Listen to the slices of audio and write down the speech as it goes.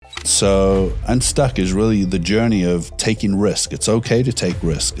So Unstuck is really the journey of taking risk. It's okay to take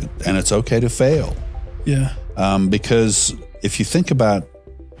risk, and it's okay to fail. Yeah. Because if you think about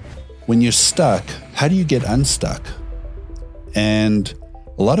when you're stuck, how do you get unstuck? And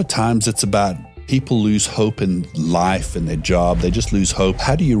a lot of times it's about people lose hope in life and their job. They just lose hope.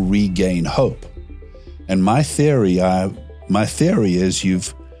 How do you regain hope? And my theory is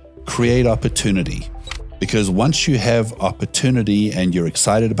you've create opportunity. Because once you have opportunity and you're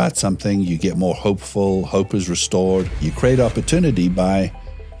excited about something, you get more hopeful, hope is restored. You create opportunity by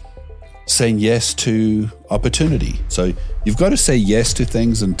saying yes to opportunity. So you've got to say yes to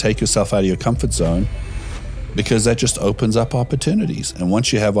things and take yourself out of your comfort zone, because that just opens up opportunities. And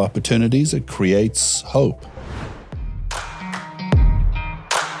once you have opportunities, it creates hope.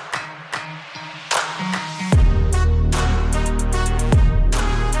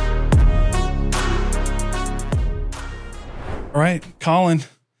 All right, Colin,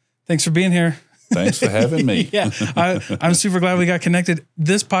 thanks for being here. Thanks for having me. Yeah, I'm super glad we got connected.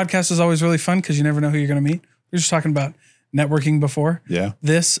 This podcast is always really fun because you never know who you're going to meet. We were just talking about networking before. Yeah.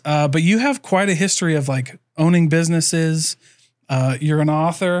 But you have quite a history of like owning businesses. You're an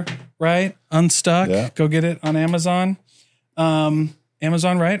author, right? Unstuck. Yeah. Go get it on Amazon.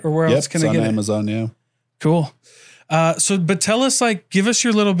 Amazon, right? Or where else can I get it? Amazon, yeah. Cool. But tell us, like, give us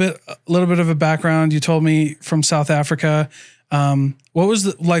your little bit of a background. You told me from South Africa. What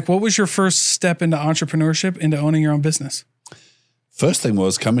was your first step into entrepreneurship, into owning your own business? First thing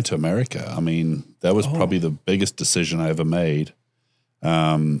was coming to America. I mean, that was probably the biggest decision I ever made.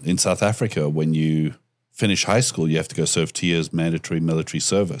 In South Africa, when you finish high school, you have to go serve 2 years mandatory military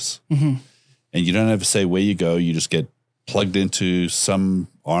service. Mm-hmm. And you don't have to say where you go. You just get plugged into some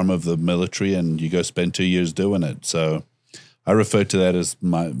arm of the military and you go spend 2 years doing it. So I refer to that as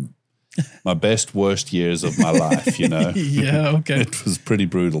my best, worst years of my life, you know? Yeah, okay. It was pretty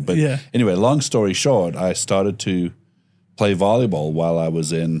brutal. But anyway, long story short, I started to play volleyball while I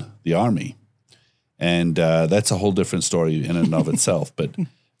was in the Army. And that's a whole different story in and of itself. But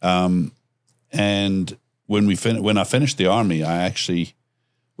and when I finished the Army, I actually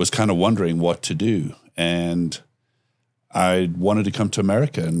was kind of wondering what to do. And I wanted to come to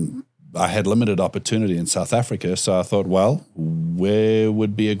America, and I had limited opportunity in South Africa. So I thought, well, where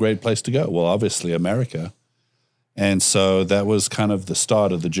would be a great place to go? Well, obviously America. And so that was kind of the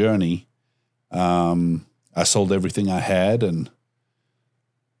start of the journey. I sold everything I had and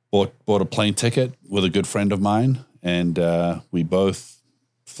bought a plane ticket with a good friend of mine. And we both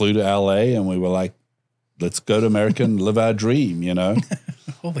flew to LA, and we were like, let's go to America and live our dream, you know?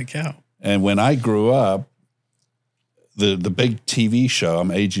 Holy cow. And when I grew up, the big TV show,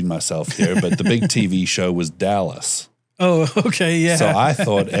 I'm aging myself here, but the big TV show was Dallas. Oh, okay, yeah. So I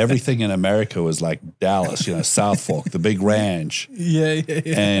thought everything in America was like Dallas, you know, South Fork, the big ranch. Yeah.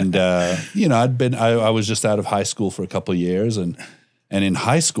 And, you know, I was just out of high school for a couple of years. And in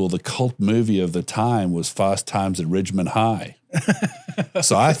high school, the cult movie of the time was Fast Times at Ridgemont High.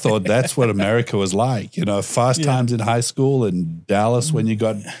 So I thought that's what America was like, you know, Fast Times in high school and Dallas when you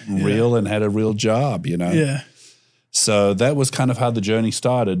got real and had a real job, you know. Yeah. So that was kind of how the journey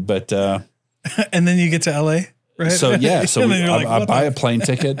started. But and then you get to LA, right? So I buy a plane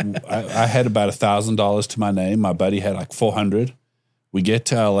ticket. I had about $1,000 to my name. My buddy had like $400. We get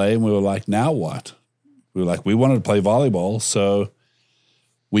to LA and we were like, now what? We were like, we wanted to play volleyball, so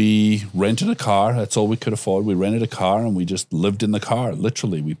we rented a car. That's all we could afford. We rented a car and we just lived in the car.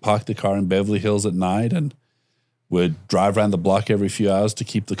 Literally, we parked the car in Beverly Hills at night and would drive around the block every few hours to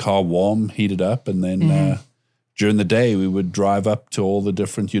keep the car warm, heated up, and then. During the day, we would drive up to all the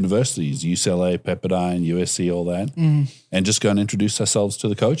different universities, UCLA, Pepperdine, USC, all that, and just go and introduce ourselves to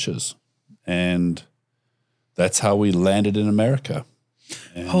the coaches. And that's how we landed in America.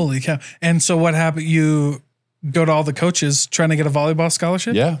 And holy cow. And so what happened? You go to all the coaches trying to get a volleyball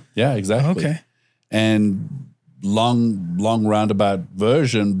scholarship? Yeah, exactly. Okay. And long roundabout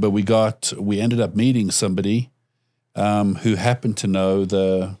version, but we ended up meeting somebody who happened to know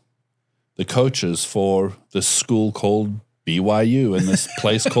the coaches for this school called BYU and this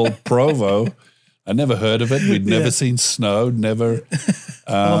place called Provo. I never heard of it. We'd never seen snow, never.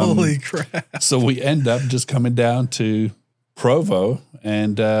 Holy crap. So we end up just coming down to Provo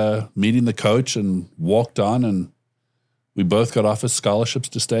and meeting the coach and walked on, and we both got offered scholarships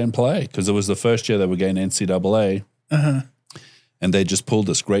to stay and play because it was the first year they were getting NCAA. Uh-huh. And they just pulled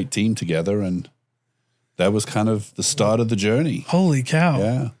this great team together, and that was kind of the start of the journey. Holy cow.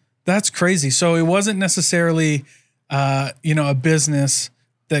 Yeah. That's crazy. So it wasn't necessarily, a business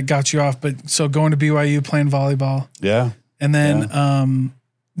that got you off, but so going to BYU, playing volleyball. Yeah. And then,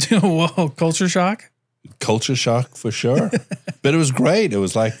 whoa, culture shock? culture shock for sure. But it was great. It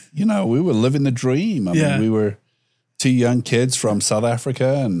was like, we were living the dream. I mean, we were two young kids from South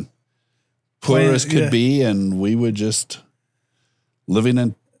Africa and poor as could be. And we were just living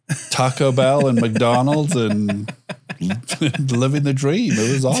in Taco Bell and McDonald's and living the dream.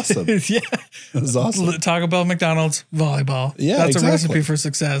 It was awesome. Yeah. It was awesome. Taco Bell, McDonald's, volleyball. Yeah, that's exactly. a recipe for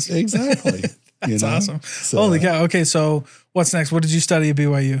success. Exactly. That's awesome. So, holy cow. Okay, so what's next? What did you study at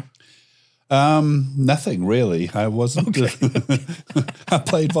BYU? Nothing really. I wasn't. Okay. I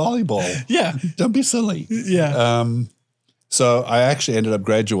played volleyball. Yeah. Don't be silly. Yeah. So I actually ended up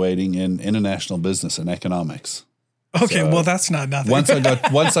graduating in international business and economics. Okay, So well that's not nothing. Once I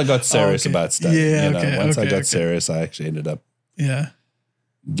got serious about studying, once I got serious, I actually ended up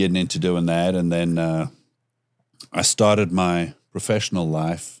getting into doing that, and then I started my professional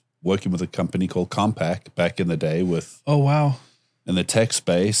life working with a company called Compaq back in the day with in the tech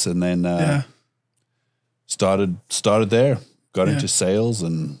space, and then started there, got into sales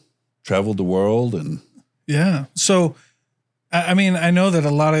and traveled the world, and So I mean, I know that a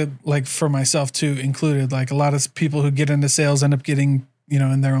lot of, like, for myself too included, like a lot of people who get into sales end up getting,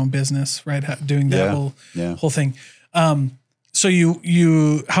 in their own business, right? Doing that whole thing. So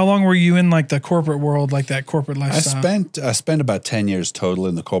you, how long were you in like the corporate world, like that corporate lifestyle? I spent about 10 years total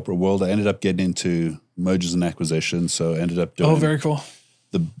in the corporate world. I ended up getting into mergers and acquisitions. So I ended up doing very cool.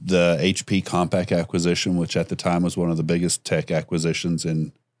 The HP Compaq acquisition, which at the time was one of the biggest tech acquisitions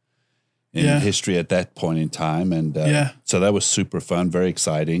in history at that point in time. And so that was super fun, very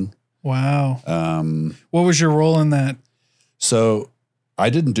exciting. Wow. What was your role in that? So I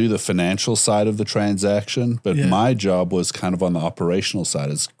didn't do the financial side of the transaction, but my job was kind of on the operational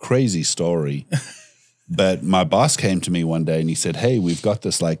side. It's a crazy story. But my boss came to me one day and he said, "Hey, we've got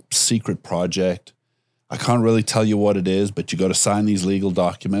this like secret project. I can't really tell you what it is, but you got to sign these legal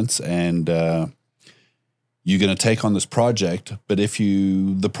documents and you're going to take on this project. But if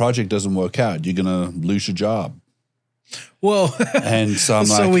the project doesn't work out, you're going to lose your job." Whoa. And so I'm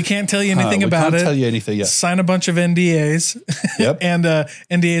like, we can't tell you anything about it. We can't tell you anything yet. Sign a bunch of NDAs. Yep. And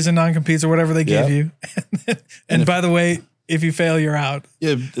NDAs and non-competes or whatever they give you. and by the way, if you fail, you're out.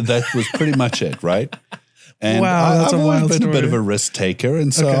 Yeah, that was pretty much it, right? And that's I've a always wild been story. a bit of a risk taker.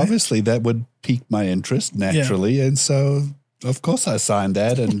 And so obviously that would pique my interest naturally. Yeah. And so, of course, I signed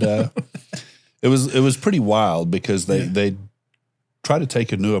that. And it was pretty wild because they try to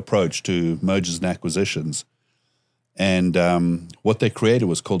take a new approach to mergers and acquisitions. And what they created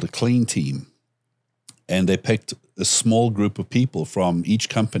was called a clean team. And they picked a small group of people from each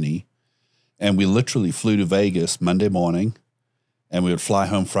company. And we literally flew to Vegas Monday morning. And we would fly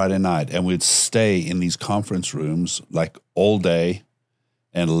home Friday night. And we'd stay in these conference rooms like all day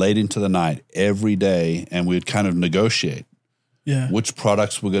and late into the night every day. And we'd kind of negotiate which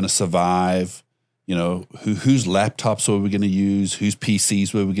products were going to survive. Whose laptops were we going to use? Whose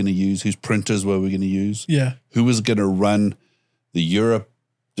PCs were we going to use? Whose printers were we going to use? Yeah. Who was going to run the Europe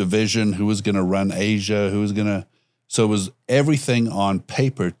division? Who was going to run Asia? So it was everything on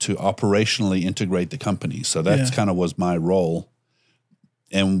paper to operationally integrate the company. So that's kind of was my role.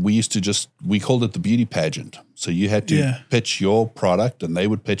 And we used to we called it the beauty pageant. So you had to pitch your product and they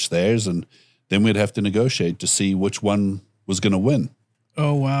would pitch theirs. And then we'd have to negotiate to see which one was going to win.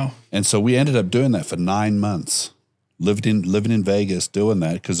 Oh, wow. And so we ended up doing that for 9 months, living in Vegas doing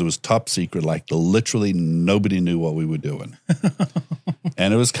that because it was top secret. Like literally nobody knew what we were doing.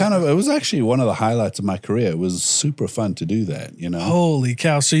 And it was actually one of the highlights of my career. It was super fun to do that, Holy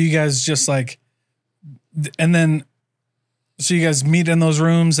cow. So you guys just so you guys meet in those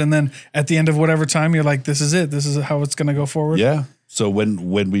rooms and then at the end of whatever time you're like, this is it. This is how it's going to go forward. Yeah. So when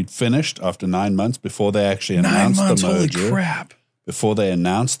we'd finished after 9 months before they actually announced the merger. Holy crap. Before they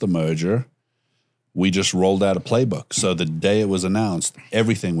announced the merger, we just rolled out a playbook. So the day it was announced,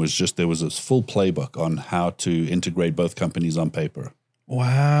 everything was there was this full playbook on how to integrate both companies on paper.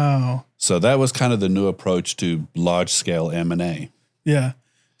 Wow. So that was kind of the new approach to large-scale M&A. Yeah.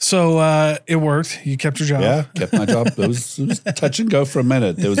 So it worked. You kept your job. Yeah, kept my job. It was touch and go for a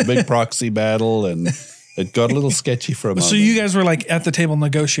minute. There was a big proxy battle, and it got a little sketchy for a moment. So you guys were like at the table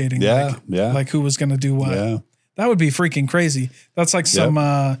negotiating. Yeah, Like who was going to do what. Yeah. That would be freaking crazy. That's like some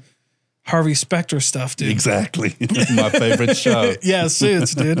Harvey Specter stuff, dude. Exactly. My favorite show. Yeah,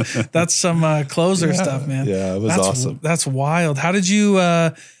 Suits, dude. That's some closer stuff, man. Yeah, it was awesome. That's wild. How did you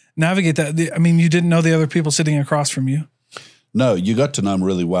navigate that? I mean, you didn't know the other people sitting across from you. No, you got to know them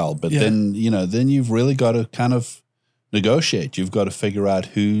really well. But then you've really got to kind of negotiate. You've got to figure out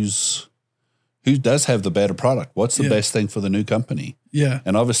who does have the better product. What's the best thing for the new company? Yeah.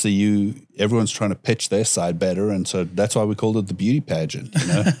 And obviously everyone's trying to pitch their side better. And so that's why we called it the beauty pageant, you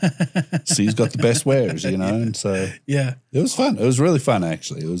know, C's got the best wares, you know? And so yeah, it was fun. It was really fun,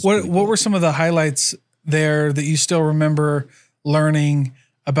 actually. It was what were some of the highlights there that you still remember learning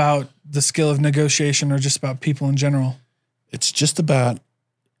about the skill of negotiation or just about people in general? It's just about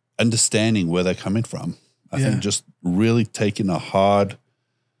understanding where they're coming from. I think just really taking a hard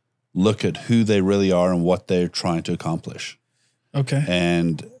look at who they really are and what they're trying to accomplish. Okay.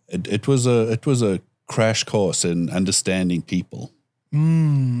 And it was a crash course in understanding people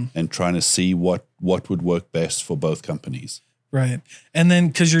and trying to see what would work best for both companies. Right. And then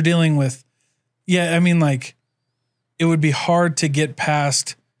because you're dealing with, I mean, like, it would be hard to get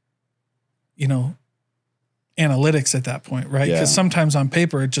past, you know, analytics at that point, right? Because sometimes on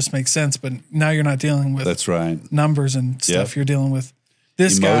paper it just makes sense, but now you're not dealing with that's right numbers and stuff. Yep. You're dealing with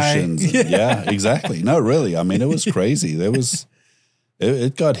this emotions. guy. Yeah, exactly. No, really. I mean, it was crazy. There was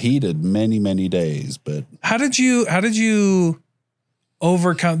it got heated many days. But how did you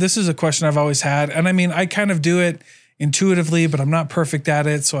overcome? This is a question I've always had, and I mean, I kind of do it intuitively, but I'm not perfect at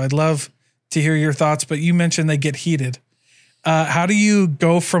it. So I'd love to hear your thoughts. But you mentioned they get heated. How do you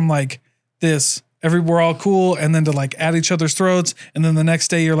go from like this? We're all cool, and then to like at each other's throats, and then the next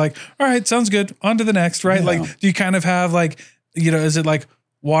day you're like, all right, sounds good, on to the next, right? Yeah. Like, do you kind of have like, you know, is it like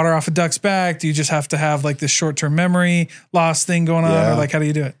water off a duck's back? Do you just have to have like this short-term memory loss thing going on, or like how do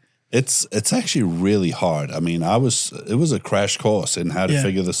you do it? It's actually really hard. I mean, it was a crash course in how to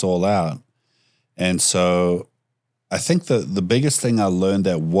figure this all out, and so I think the biggest thing I learned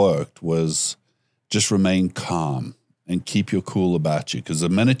that worked was just remain calm and keep your cool about you. Because the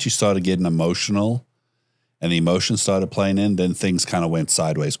minute you started getting emotional and the emotions started playing in, then things kind of went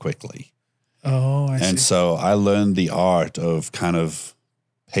sideways quickly. Oh, I see. And so I learned the art of kind of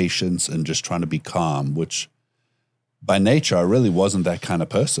patience and just trying to be calm, which by nature, I really wasn't that kind of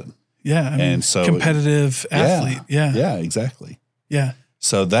person. Yeah. I mean, so competitive athlete. Yeah. Yeah, exactly. Yeah.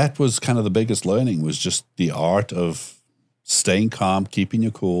 So that was kind of the biggest learning, was just the art of staying calm, keeping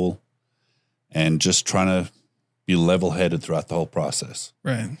your cool, and just trying to be level-headed throughout the whole process.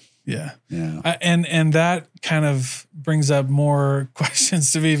 Right. Yeah. Yeah. And that kind of brings up more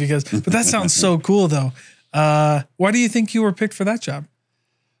questions to me but that sounds so cool though. Why do you think you were picked for that job?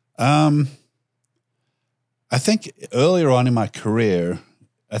 I think earlier on in my career,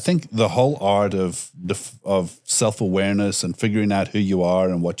 I think the whole art of self-awareness and figuring out who you are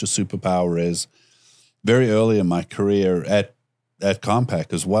and what your superpower is, very early in my career at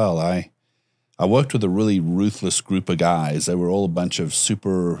Compaq as well, I worked with a really ruthless group of guys. They were all a bunch of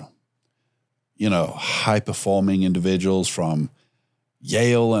super, you know, high-performing individuals from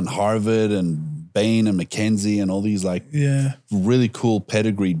Yale and Harvard and Bain and McKinsey and all these like really cool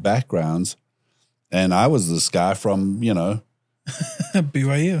pedigreed backgrounds. And I was this guy from, you know,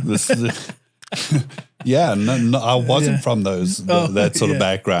 BYU. No, I wasn't from that sort of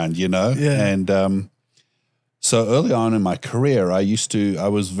background, you know? Yeah. And so early on in my career, I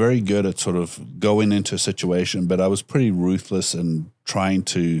was very good at sort of going into a situation, but I was pretty ruthless and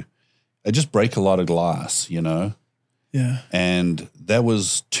I just break a lot of glass, you know? Yeah. And that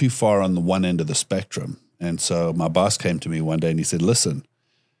was too far on the one end of the spectrum. And so my boss came to me one day and he said, listen,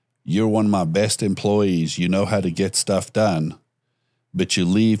 you're one of my best employees. You know how to get stuff done, but you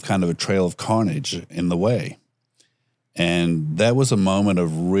leave kind of a trail of carnage in the way. And that was a moment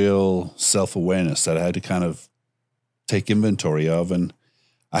of real self-awareness that I had to kind of take inventory of. And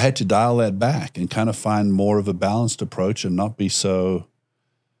I had to dial that back and kind of find more of a balanced approach and not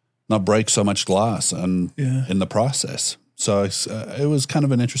break so much glass in the process. So it was kind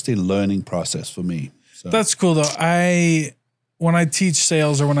of an interesting learning process for me. So. That's cool though. When I teach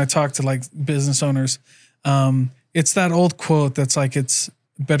sales or when I talk to like business owners, it's that old quote that's like, it's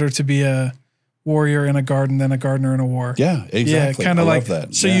better to be a warrior in a garden than a gardener in a war. Yeah, exactly. Yeah, kind of like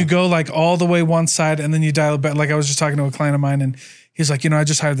that. So you go like all the way one side and then you dial it back. Like I was just talking to a client of mine and he's like, you know, I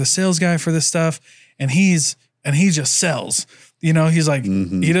just hired the sales guy for this stuff and he just sells. You know, he's like,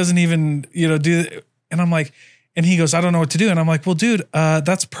 he doesn't even, you know, do it. And I'm like, and he goes, I don't know what to do. And I'm like, well, dude,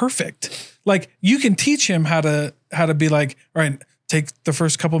 that's perfect. Like you can teach him how to be like, all right, take the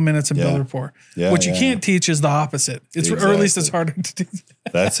first couple minutes and build rapport. Yeah, what you can't teach is the opposite. Or at least it's harder to do.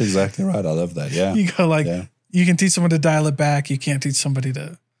 That's exactly right. I love that. Yeah. You go like, you can teach someone to dial it back. You can't teach somebody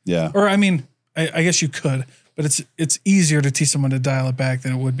to, or I mean, I guess you could, but it's easier to teach someone to dial it back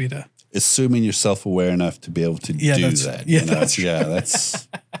than it would be to. Assuming you're self-aware enough to be able to do that. Yeah, you know? that's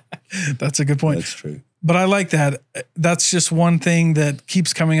that's a good point. That's true. But I like that. That's just one thing that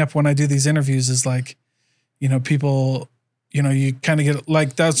keeps coming up when I do these interviews is like, you know, people, you know, you kind of get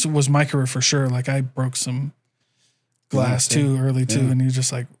like, that was my career for sure. Like I broke some glass too early too. And you're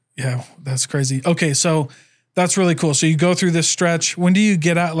just like, yeah, that's crazy. Okay. So that's really cool. So you go through this stretch. When do you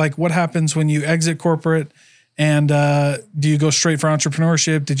get out? Like what happens when you exit corporate and, do you go straight for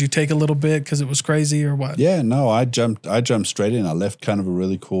entrepreneurship? Did you take a little bit cause it was crazy or what? Yeah, no, I jumped straight in. I left kind of a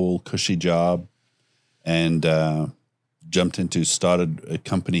really cool, cushy job and, started a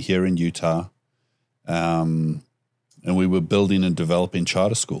company here in Utah. And we were building and developing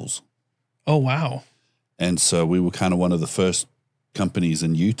charter schools. Oh, wow. And so we were kind of one of the first companies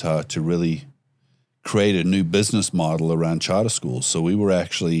in Utah to really create a new business model around charter schools. So we were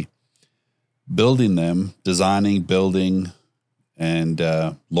actually building them, designing, building, and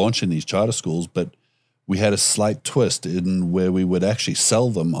launching these charter schools. But we had a slight twist in where we would actually sell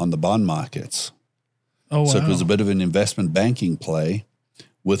them on the bond markets. Oh, wow. So it was a bit of an investment banking play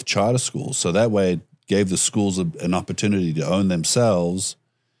with charter schools. So that way it gave the schools an opportunity to own themselves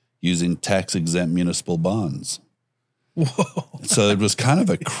using tax-exempt municipal bonds. Whoa. So it was kind of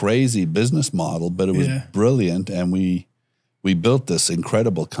a crazy business model, but it was brilliant. And we built this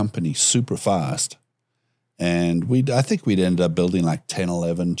incredible company super fast. And I think we'd ended up building like 10,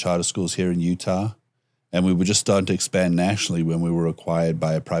 11 charter schools here in Utah. And we were just starting to expand nationally when we were acquired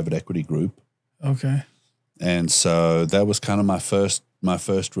by a private equity group. Okay. And so that was kind of my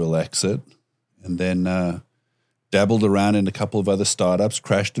first real exit. And then dabbled around in a couple of other startups,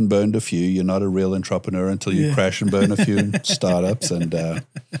 crashed and burned a few. You're not a real entrepreneur until you crash and burn a few startups, and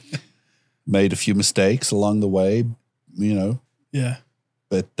made a few mistakes along the way, you know. Yeah.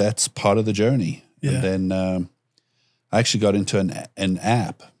 But that's part of the journey. Yeah. And then I actually got into an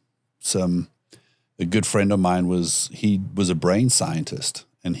app. A good friend of mine was a brain scientist,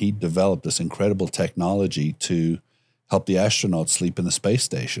 and he developed this incredible technology to help the astronauts sleep in the space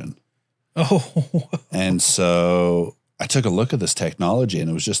station. Oh, and so I took a look at this technology and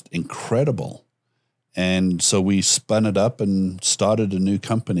it was just incredible. And so we spun it up and started a new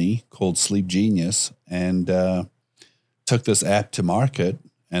company called Sleep Genius and took this app to market,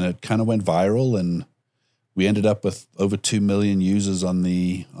 and it kind of went viral, and we ended up with over 2 million users on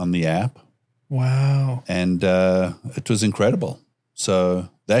the app. Wow. And it was incredible. So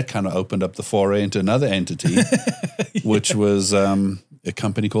that kind of opened up the foray into another entity, which was a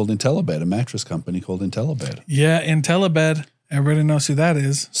company called IntelliBed, a mattress company called IntelliBed. Yeah, IntelliBed. Everybody knows who that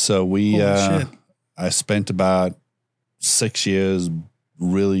is. So I spent about 6 years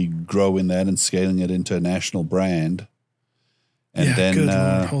really growing that and scaling it into a national brand. And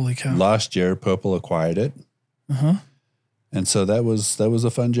then Holy cow. Last year, Purple acquired it. Uh-huh. And so that was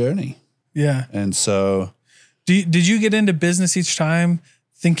a fun journey. Yeah. And so... Did you get into business each time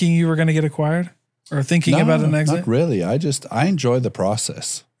thinking you were going to get acquired or thinking about an exit? Not really. I enjoy the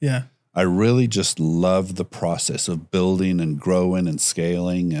process. Yeah. I really just love the process of building and growing and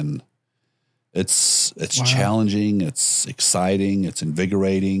scaling, and it's challenging, it's exciting, it's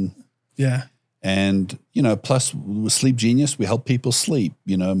invigorating. Yeah. And, you know, plus with Sleep Genius, we help people sleep.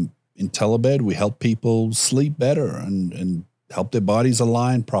 You know, in IntelliBed, we help people sleep better and help their bodies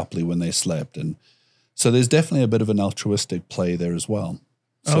align properly when they slept. And so there's definitely a bit of an altruistic play there as well.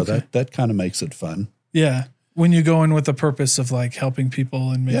 So that kind of makes it fun. Yeah. When you go in with the purpose of like helping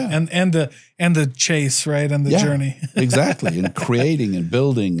people and the chase, right? And the journey. Exactly. And creating and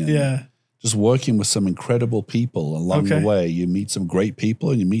building and just working with some incredible people along the way. You meet some great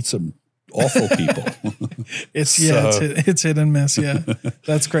people and you meet some awful people. It's hit and miss. Yeah.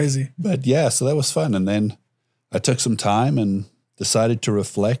 That's crazy. But so that was fun. And then I took some time and decided to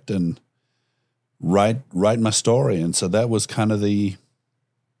reflect and write my story. And so that was kind of what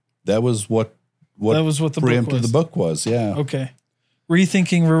the preempted the book was. Yeah. Okay.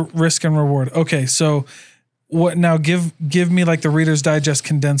 Rethinking risk and reward. Okay. So what now give me like the Reader's Digest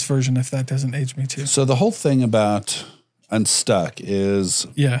condensed version, if that doesn't age me too. So the whole thing about Unstuck is,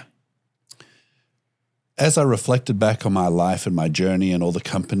 as I reflected back on my life and my journey and all the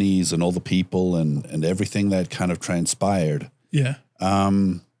companies and all the people and everything that kind of transpired. Yeah.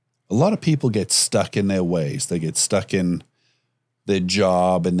 A lot of people get stuck in their ways. They get stuck in their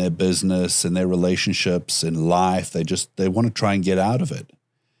job and their business and their relationships in life. They want to try and get out of it.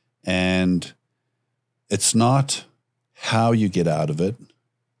 And it's not how you get out of it,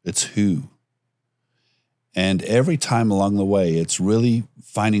 it's who. And every time along the way, it's really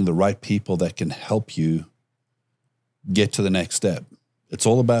finding the right people that can help you get to the next step. It's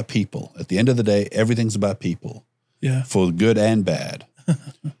all about people. At the end of the day, everything's about people. Yeah. For good and bad.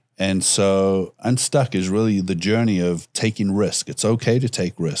 And so Unstuck is really the journey of taking risk. It's okay to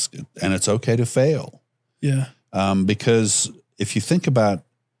take risk and it's okay to fail. Yeah. Because if you think about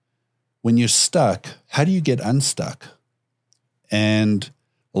when you're stuck, how do you get unstuck? And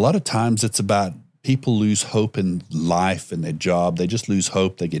a lot of times it's about people lose hope in life and their job. They just lose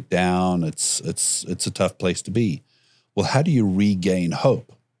hope. They get down. It's a tough place to be. Well, how do you regain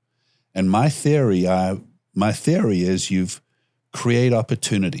hope? And my theory is you've create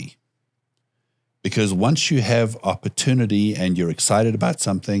opportunity. Because once you have opportunity and you're excited about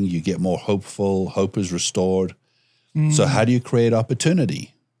something, you get more hopeful, hope is restored. So how do you create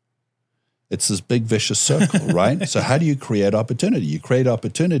opportunity? It's this big vicious circle, right? So how do you create opportunity? You create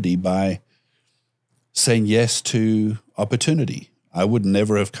opportunity by saying yes to opportunity. I would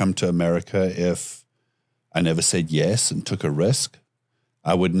never have come to America if I never said yes and took a risk.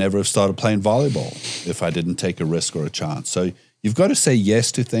 I would never have started playing volleyball if I didn't take a risk or a chance. So you've got to say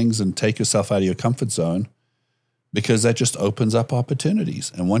yes to things and take yourself out of your comfort zone, because that just opens up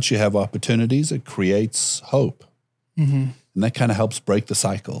opportunities. And once you have opportunities, it creates hope. And that kind of helps break the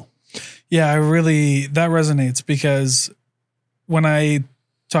cycle. Yeah, that resonates, because when I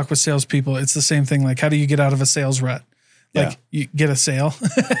talk with salespeople, it's the same thing. Like, how do you get out of a sales rut? Like, you get a sale.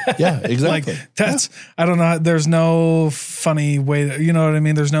 Yeah, exactly. Like, that's, I don't know. There's no funny way to, you know what I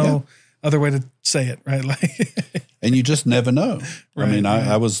mean? There's no other way to say it, right? Like, and you just never know. Right, I mean,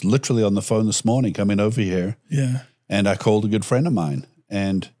 I was literally on the phone this morning coming over here. Yeah. And I called a good friend of mine,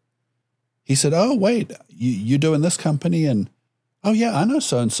 and he said, "Oh, wait, you doing this company?" And, "Oh yeah, I know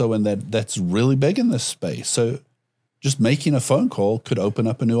so-and-so, and that's really big in this space." So just making a phone call could open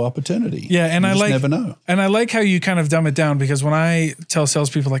up a new opportunity. Yeah. And you never know. And I like how you kind of dumb it down, because when I tell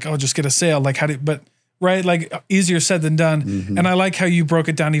salespeople like, "Oh, just get a sale," like right. Like, easier said than done. And I like how you broke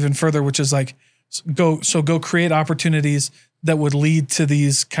it down even further, which is like, go create opportunities that would lead to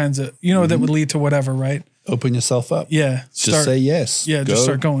these kinds of, that would lead to whatever, right? Open yourself up. Yeah. Just say yes. Yeah. Just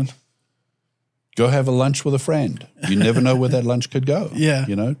start going. Go have a lunch with a friend. You never know where that lunch could go. Yeah.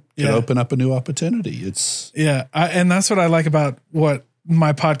 Could open up a new opportunity. And that's what I like about what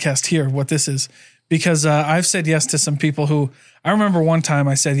my podcast here, what this is, because I've said yes to some people who, I remember one time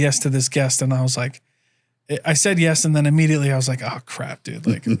I said yes to this guest, and I was like, I said yes, and then immediately I was like, "Oh crap, dude.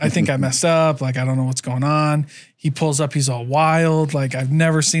 Like, I think I messed up. Like, I don't know what's going on." He pulls up, he's all wild. Like, I've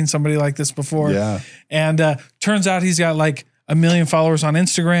never seen somebody like this before. Yeah. And turns out he's got like 1 million followers on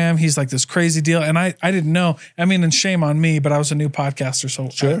Instagram. He's like this crazy deal. And I didn't know, I mean, and shame on me, but I was a new podcaster. So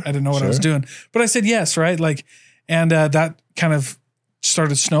I didn't know what I was doing, but I said yes. Right. Like, and that kind of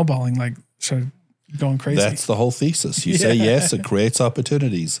started snowballing, like started going crazy. That's the whole thesis. You say yes, it creates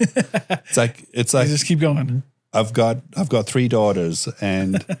opportunities. It's like you just keep going. I've got 3 daughters,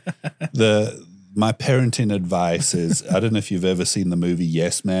 and my parenting advice is, I don't know if you've ever seen the movie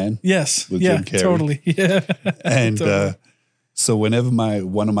Yes Man. Yes. With Jim Carrey. Totally. Yeah. And totally. so whenever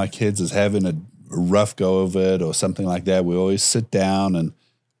one of my kids is having a rough go of it or something like that, we always sit down, and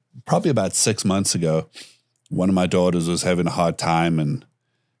probably about 6 months ago, one of my daughters was having a hard time and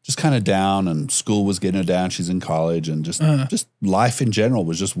just kind of down, and school was getting her down. She's in college, and just life in general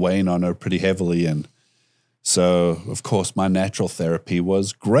was just weighing on her pretty heavily. And so, of course, my natural therapy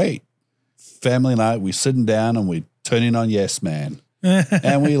was great. Family night, we sitting down and we turning on Yes Man.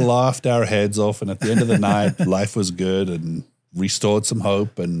 And we laughed our heads off. And at the end of the night, life was good and restored some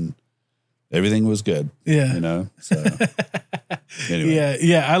hope, and everything was good. Yeah. So anyway.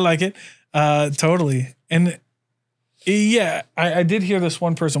 Yeah. I like it. Totally. And yeah, I did hear this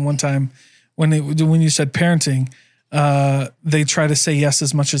one person one time when you said parenting, they try to say yes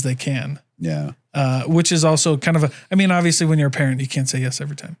as much as they can. Yeah. Which is also kind of obviously when you're a parent, you can't say yes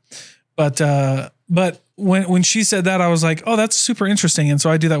every time. But when she said that, I was like, oh, that's super interesting. And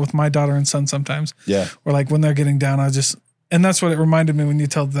so I do that with my daughter and son sometimes. Yeah. Or like when they're getting down, and that's what it reminded me when you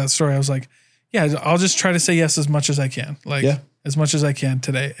told that story. I was like, yeah, I'll just try to say yes as much as I can. Like as much as I can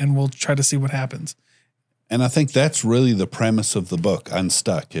today. And we'll try to see what happens. And I think that's really the premise of the book,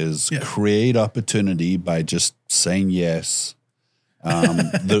 Unstuck, is create opportunity by just saying yes.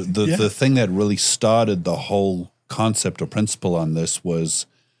 The thing that really started the whole concept or principle on this was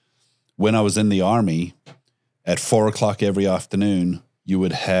when I was in the Army, at 4:00 every afternoon, you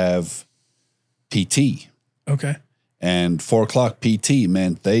would have PT. Okay. And 4:00 PT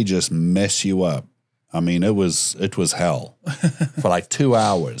meant they just mess you up. I mean, it was hell for like 2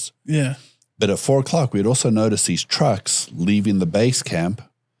 hours. Yeah. But at 4:00, we'd also notice these trucks leaving the base camp,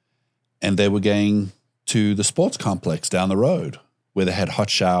 and they were going to the sports complex down the road where they had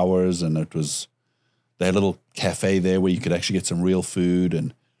hot showers, and they had a little cafe there where you could actually get some real food.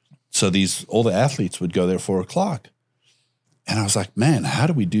 And so all the athletes would go there at 4:00. And I was like, man, how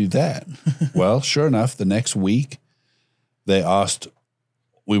do we do that? Well, sure enough, the next week they asked,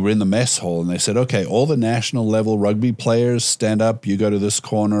 we were in the mess hall, and they said, okay, all the national level rugby players stand up, you go to this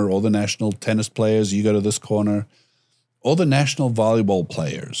corner. All the national tennis players, you go to this corner. all the national volleyball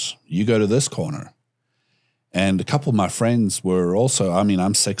players, you go to this corner. And a couple of my friends were also, I mean,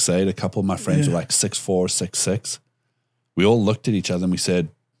 I'm 6'8", a couple of my friends were like 6'4", 6'6". We all looked at each other and we said,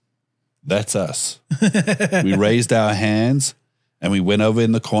 that's us. We raised our hands and we went over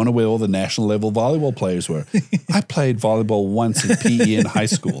in the corner where all the national level volleyball players were. I played volleyball once in PE in high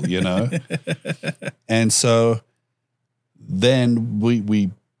school, you know? And so then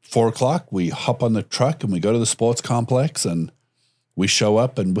we 4 o'clock, we hop on the truck and we go to the sports complex and we show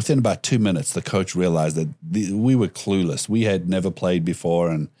up. And within about 2 minutes, the coach realized that we were clueless. We had never played before.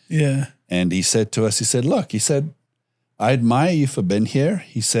 And he said to us, he said, look, he said, I admire you for being here.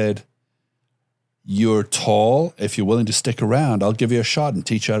 He said, you're tall. If you're willing to stick around, I'll give you a shot and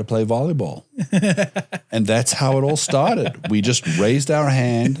teach you how to play volleyball. And that's how it all started. We just raised our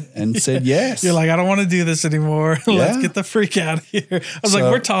hand and said yes. You're like, I don't want to do this anymore. Let's get the freak out of here. I was like,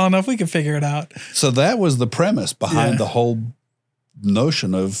 we're tall enough. We can figure it out. So that was the premise behind the whole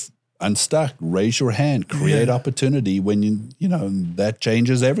notion of unstuck, raise your hand, create opportunity when you know, that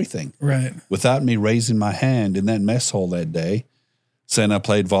changes everything. Right. Without me raising my hand in that mess hall that day, saying I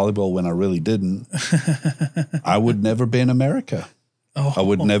played volleyball when I really didn't, I would never be in America. I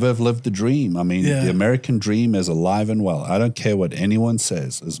would never have lived the dream. I mean, the American dream is alive and well. I don't care what anyone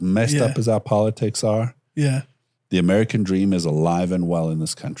says. As messed up as our politics are, the American dream is alive and well in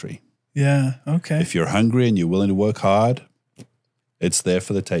this country. Yeah, okay. If you're hungry and you're willing to work hard, it's there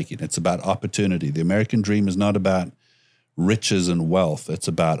for the taking. It's about opportunity. The American dream is not about riches and wealth. It's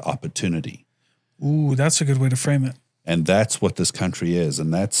about opportunity. Ooh, that's a good way to frame it. And that's what this country is.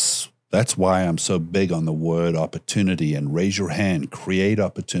 And that's why I'm so big on the word opportunity and raise your hand, create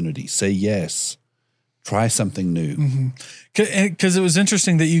opportunity, say yes, try something new. Because it was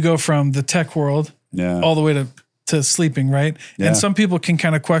interesting that you go from the tech world all the way to sleeping, right? Yeah. And some people can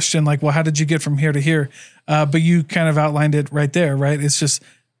kind of question like, well, how did you get from here to here? But you kind of outlined it right there, right? It's just,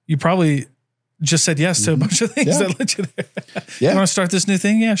 you probably just said yes to a bunch of things that led you there. You want to start this new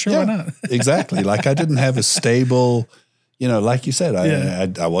thing? Yeah, sure. Why not? Exactly. Like I didn't have a stable, you know, like you said,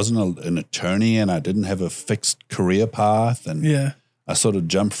 I wasn't an attorney and I didn't have a fixed career path. And I sort of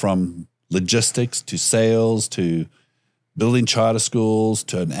jumped from logistics to sales to building charter schools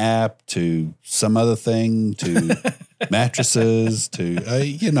to an app to some other thing to mattresses to,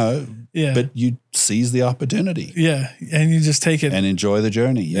 you know, but you seize the opportunity. Yeah. And you just take it. And enjoy the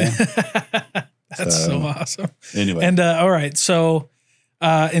journey. Yeah. That's so awesome. Anyway. And all right. So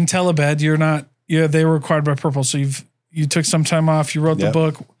in Telebed, they were required by Purple. So you took some time off, you wrote the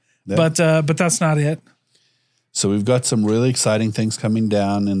book, but that's not it. So we've got some really exciting things coming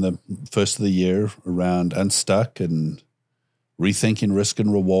down in the first of the year around Unstuck and rethinking risk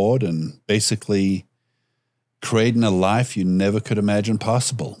and reward and basically creating a life you never could imagine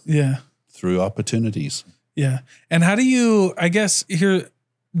possible. Yeah. Through opportunities. Yeah. And how do you, I guess here,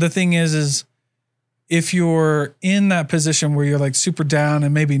 the thing is if you're in that position where you're like super down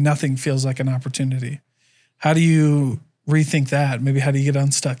and maybe nothing feels like an opportunity, how do you rethink that? Maybe how do you get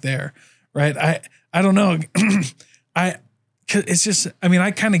unstuck there? Right. I don't know. It's just, I mean,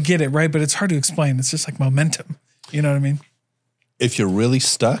 I kind of get it, right? But it's hard to explain. It's just like momentum. You know what I mean? If you're really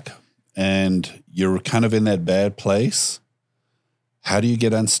stuck and you're kind of in that bad place, how do you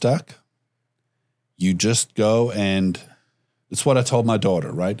get unstuck? You just go and it's what I told my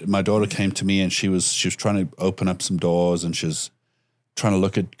daughter, right? My daughter came to me and she was trying to open up some doors and she's trying to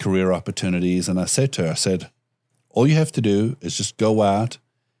look at career opportunities. And I said to her, all you have to do is just go out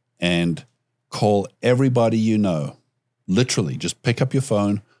and call everybody you know. Literally, just pick up your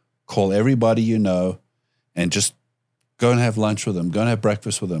phone, call everybody you know, and just go and have lunch with them, go and have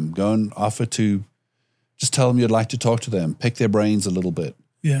breakfast with them, go and just tell them you'd like to talk to them, pick their brains a little bit.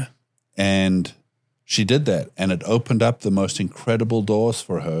 Yeah. And she did that, and it opened up the most incredible doors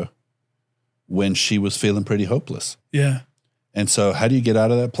for her when she was feeling pretty hopeless. Yeah. And so how do you get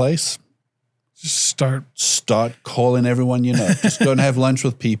out of that place? Just start calling everyone you know. Just go and have lunch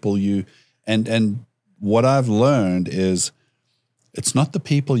with people and what I've learned is it's not the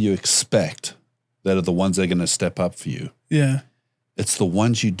people you expect that are the ones that are going to step up for you. Yeah. It's the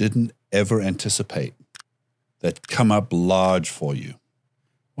ones you didn't ever anticipate that come up large for you.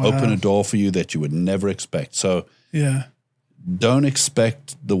 Wow. Open a door for you that you would never expect. So don't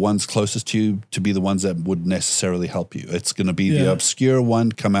expect the ones closest to you to be the ones that would necessarily help you. It's going to be the obscure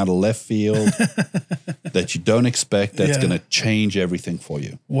one, come out of left field that you don't expect that's going to change everything for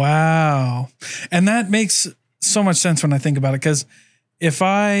you. Wow. And that makes so much sense when I think about it, because if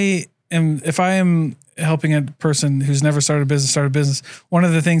I am helping a person who's never started a business start a business. One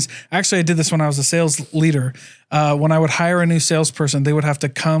of the things, actually, I did this when I was a sales leader. When I would hire a new salesperson, they would have to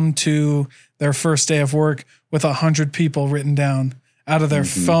come to their first day of work with 100 people written down out of their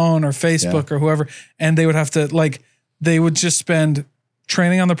phone or Facebook or whoever. And they would have to they would just spend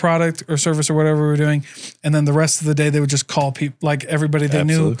training on the product or service or whatever we were doing. And then the rest of the day, they would just call people, like everybody they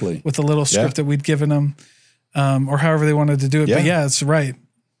knew with a little script that we'd given them, or however they wanted to do it. But yeah, it's right.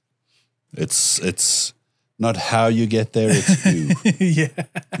 It's not how you get there, it's who.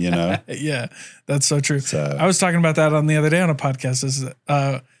 Yeah, that's so true. So, I was talking about that on the other day on a podcast. Is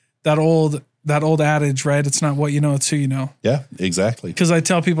that old adage, right? It's not what you know, it's who you know. Yeah, exactly. Because I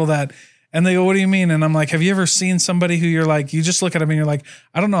tell people that, and they go, "What do you mean?" And I'm like, "Have you ever seen somebody who you're like, you just look at them and you're like,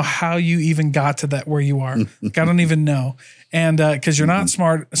 I don't know how you even got to that where you are. Like, I don't even know." And because you're not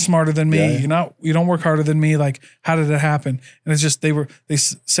smarter than me, you don't work harder than me. Like, how did it happen? And it's just they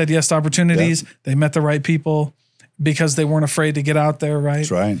said yes to opportunities. They met the right people because they weren't afraid to get out there. Right.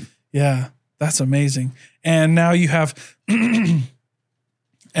 That's right. Yeah, that's amazing. And now you have, and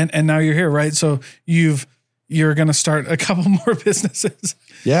now you're here, right? So you're going to start a couple more businesses.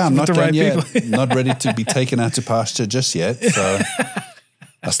 Yeah, I'm not done yet. Not ready to be taken out to pasture just yet. So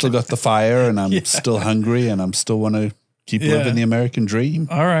I still got the fire, and I'm still hungry, and I'm still want to keep living the American dream.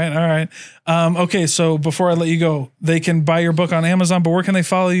 All right. Okay, so before I let you go, they can buy your book on Amazon, but where can they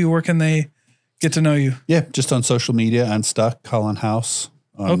follow you? Where can they get to know you? Yeah, just on social media, Unstuck, Colin House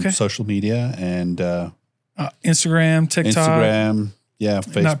on social media, and Instagram, TikTok. Yeah,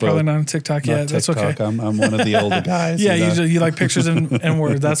 Facebook. Probably not on TikTok yet. That's okay. I'm one of the older guys. You like pictures and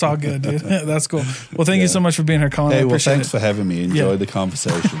words. That's all good, dude. That's cool. Well, thank you so much for being here, Colin. Hey, thanks for having me. Enjoy the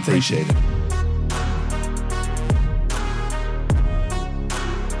conversation. Appreciate it.